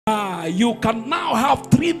You can now have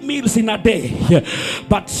 3 meals in a day,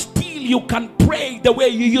 but still you can pray the way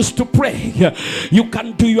you used to pray. You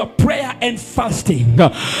can do your prayer and fasting.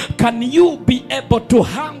 Can you be able to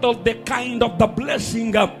handle the kind of the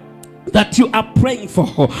blessing that you are praying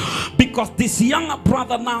for? Because this younger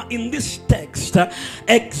brother now in this text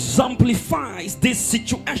exemplifies this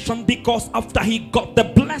situation, because after he got the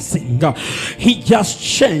blessing, he just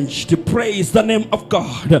changed. Praise the name of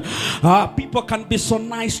God. People can be so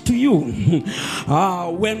nice to you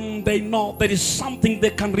when they know there is something they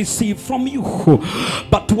can receive from you.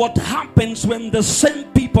 But what happens when the same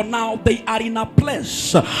people now they are in a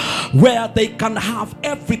place where they can have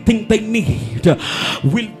everything they need?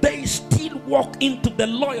 Will they still walk into the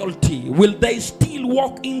loyalty? Will they still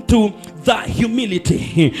walk into the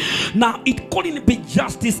humility? Now, it couldn't be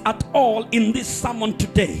justice at all in this sermon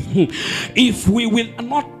today if we will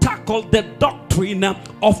not tackle the doctrine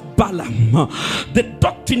of Balaam. The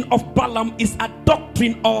doctrine of Balaam is a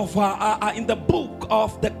doctrine of in the book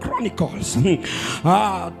of the Chronicles,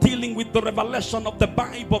 dealing with the revelation of the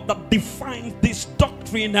Bible that defines this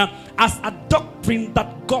doctrine as a doctrine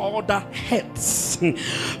that God hates.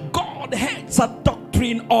 God hates a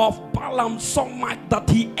doctrine of Balaam so much that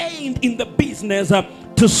he ain't in the business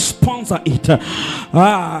to sponsor it.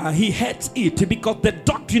 He hates it because the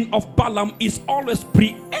doctrine of Balaam is always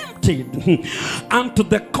preempted unto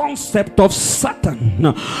the concept of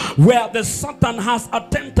Satan, where the Satan has a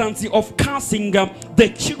tendency of cursing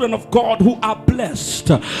the children of God who are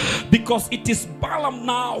blessed, because it is Balaam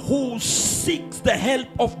now who seeks the help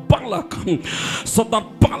of Balak so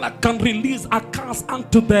that Balak can release a curse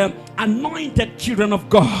unto the anointed children of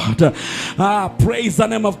God. Praise the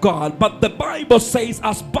name of God. But the Bible says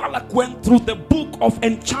as Balak went through the book of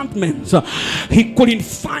enchantments, he couldn't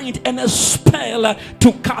find any spell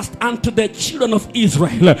to cast unto the children of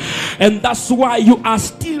Israel. And that's why you are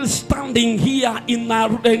still standing here in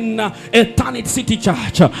Eternity City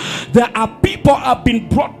Church. There are people who have been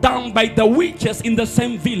brought down by the witches in the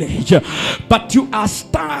same village, but you are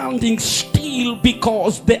standing still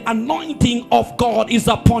because the anointing of God is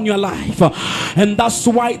upon your life. And that's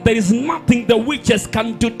why there is nothing the witches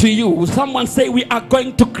can do to you. Someone say, we are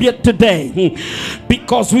going to create today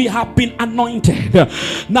because we have been anointed.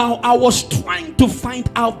 Now, I was trying to find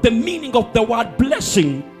out the meaning of the word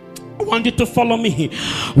blessing. I want you to follow me.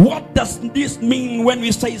 What does this mean when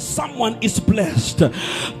we say someone is blessed?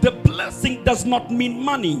 The blessing does not mean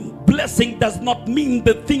money. Blessing does not mean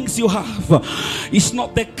the things you have. It's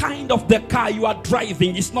not the kind of the car you are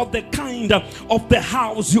driving. It's not the kind of the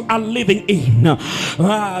house you are living in.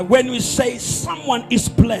 When we say someone is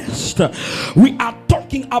blessed, we are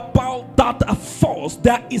talking about that force.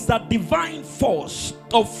 There is a divine force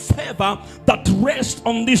of favor that rests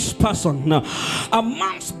on this person. A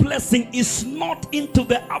man's blessing is not into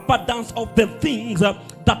the abundance of the things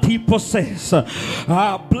that he possesses.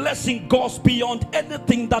 Blessing goes beyond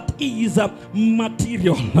anything that is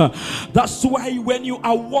material. That's why when you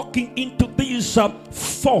are walking into this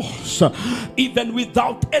force, even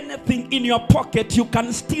without anything in your pocket, you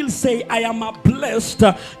can still say, I am a blessed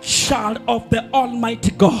child of the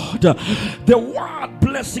Almighty God. The word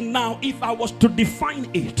blessing now, if I was to define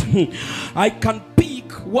it, I can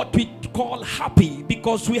pick what we call happy,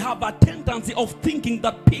 because we have a tendency of thinking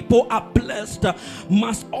that people are blessed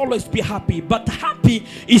must always be happy. But happy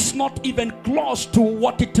is not even close to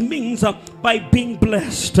what it means by being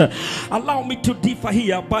blessed. Allow me to differ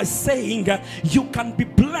here by saying you can be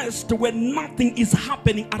blessed when nothing is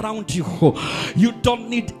happening around you. You don't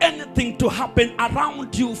need anything to happen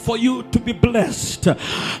around you for you to be blessed.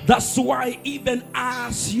 That's why even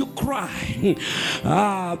as you cry,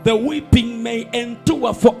 the weeping may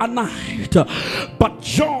endure for a night, but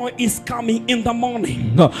joy is coming in the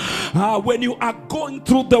morning. When you are going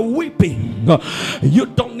through the weeping, you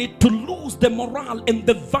don't need to lose the morale and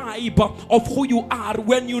the vibe of who you are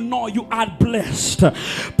when you know you are blessed.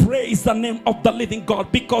 Praise the name of the living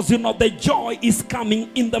God, because you know the joy is coming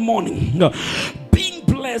in the morning. Being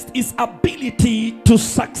blessed is ability to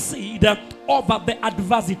succeed over the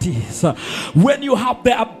adversities. When you have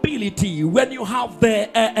the ability, when you have the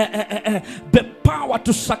power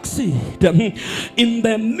to succeed in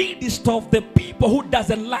the midst of the people who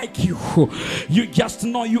doesn't like you, you just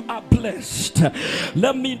know you are blessed.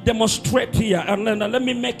 Let me demonstrate here, and let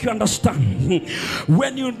me make you understand.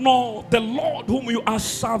 When you know the Lord whom you are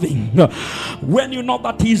serving, when you know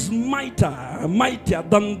that he is mightier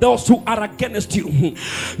than those who are against you,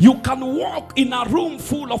 you can walk in a room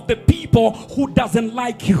full of the people who doesn't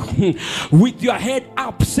like you with your head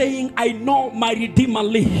up, saying, I know my Redeemer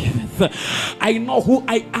liveth. I know who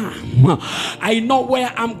I am. I know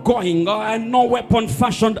where I'm going. And no weapon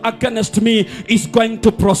fashioned against me is going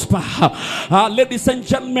to prosper. Ladies and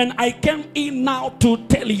gentlemen, I came in now to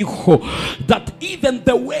tell you that even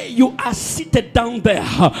the way you are seated down there,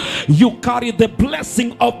 you carry the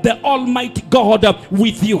blessing of the Almighty God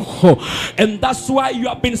with you. And that's why you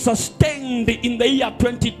have been sustained in the year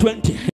 2020.